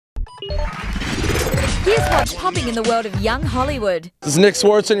Here's what's popping in the world of young Hollywood. This is Nick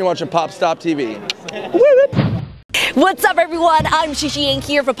Swartzen, you're watching PopStop TV. What's up, everyone? I'm Shishi Yang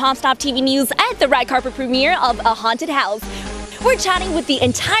here for PopStop TV News at the red carpet premiere of A Haunted House. We're chatting with the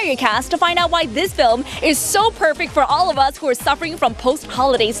entire cast to find out why this film is so perfect for all of us who are suffering from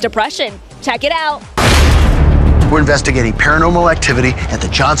post-holidays depression. Check it out. We're investigating paranormal activity at the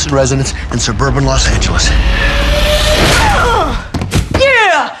Johnson residence in suburban Los Angeles.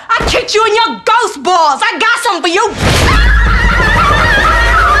 Yeah! I kicked you in your ghost balls! I got something for you!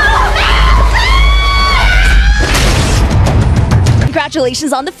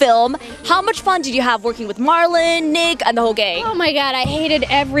 Congratulations on the film. How much fun did you have working with Marlon, Nick, and the whole gang? Oh my god, I hated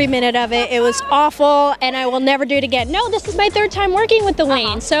every minute of it. It was awful, and I will never do it again. No, this is my third time working with the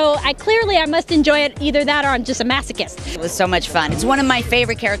Wayne, so I must enjoy it, either that or I'm just a masochist. It was so much fun. It's one of my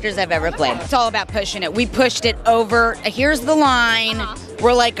favorite characters I've ever played. It's all about pushing it. We pushed it over. Here's the line.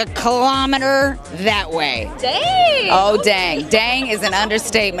 We're like a kilometer that way. Dang! Oh, dang. Dang is an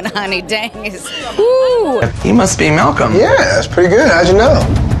understatement, honey. Dang is, woo! He must be Malcolm. Yeah, that's pretty good. How'd you know?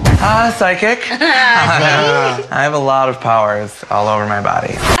 Psychic. I have a lot of powers all over my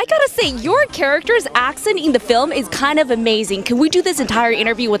body. I gotta say, your character's accent in the film is kind of amazing. Can we do this entire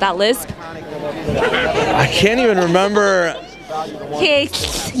interview without lisp? I can't even remember.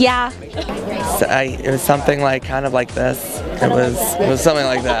 Yeah. It was something like, kind of like this. It was something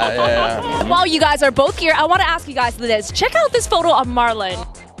like that, yeah. While you guys are both here, I want to ask you guys this. Check out this photo of Marlon.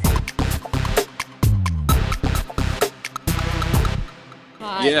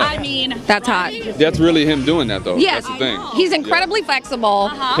 Yeah. I mean, that's hot. That's really him doing that, though. Yes. That's the thing. He's incredibly flexible.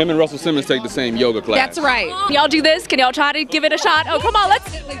 Him and Russell Simmons take the same yoga class. That's right. Can y'all do this? Can y'all try to give it a shot? Oh, come on,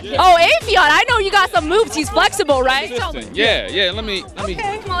 let's. Oh, Afion, I know you got some moves. He's flexible, right? Yeah. Let me.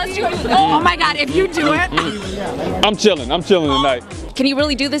 Okay, come on, let's do it. Oh my God, if you do it. I'm chilling tonight. Can you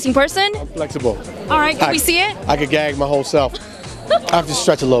really do this in person? I'm flexible. All right, can we see it? I could gag my whole self. I have to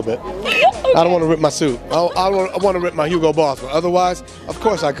stretch a little bit. Okay. I don't want to rip my suit. I want to rip my Hugo Boss, but otherwise, of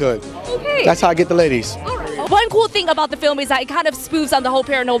course I could. Okay. That's how I get the ladies. One cool thing about the film is that it kind of spoofs on the whole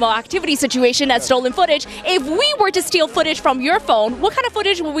paranormal activity situation as stolen footage. If we were to steal footage from your phone, what kind of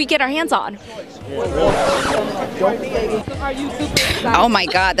footage would we get our hands on? Oh my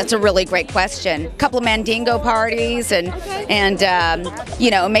God, that's a really great question. A couple of Mandingo parties and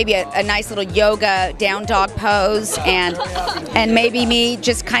you know, maybe a nice little yoga down dog pose and maybe me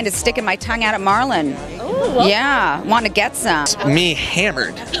just kind of sticking my tongue out at Marlon. Yeah, want to get some. Me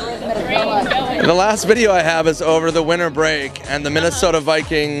hammered. The last video I have is over the winter break, and the Minnesota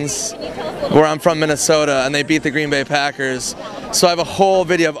Vikings, where I'm from, Minnesota, and they beat the Green Bay Packers. So I have a whole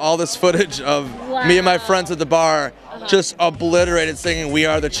video of all this footage of me and my friends at the bar just obliterated singing "We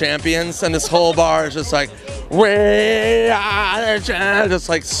Are the Champions," and this whole bar is just like, "We are the champions," just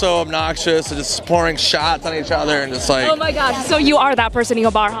like so obnoxious and just pouring shots on each other and just like. Oh my gosh! So you are that person in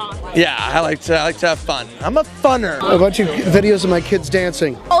your bar, huh? Yeah, I like to have fun. I'm a funner. A bunch of videos of my kids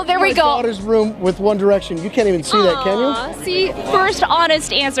dancing. Oh, there we go. My daughter's room with One Direction. You can't even see that, can you? See, first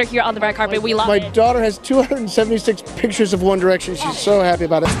honest answer here on the red carpet. We love My it. daughter has 276 pictures of One Direction. She's so happy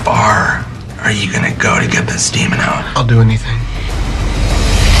about it. Bar are you gonna go to get this demon out? I'll do anything.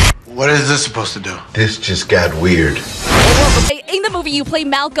 What is this supposed to do? This just got weird. In the movie, you play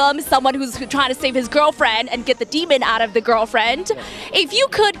Malcolm, someone who's trying to save his girlfriend and get the demon out of the girlfriend. If you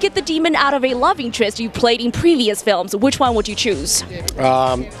could get the demon out of a love interest you played in previous films, which one would you choose?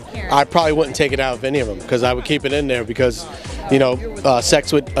 I probably wouldn't take it out of any of them because I would keep it in there because, you know,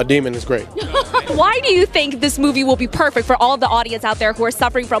 sex with a demon is great. Why do you think this movie will be perfect for all the audience out there who are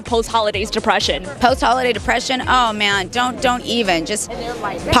suffering from post-holidays depression? Post-holiday depression? Oh man, don't even. Just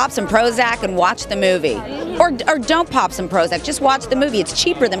pop some Prozac and watch the movie. Or don't pop some Prozac, just watch the movie. It's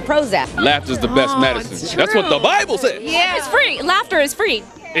cheaper than Prozac. Laughter's the best medicine. That's what the Bible says. Yeah, it's free. Laughter is free.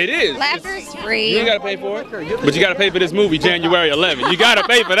 It is. Laughter is free. You ain't gotta pay for it. But you gotta pay for this movie, January 11th. You gotta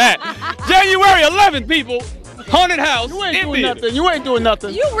pay for that. January 11th, people. Haunted House. You ain't doing nothing. You ain't doing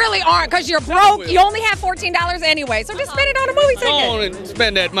nothing. You really aren't, because you're broke. You only have $14 anyway, so just spend it on a movie ticket. Go on and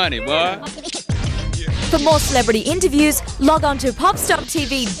spend that money, boy. For more celebrity interviews, log on to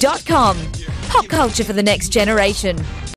PopStopTV.com. Pop culture for the next generation.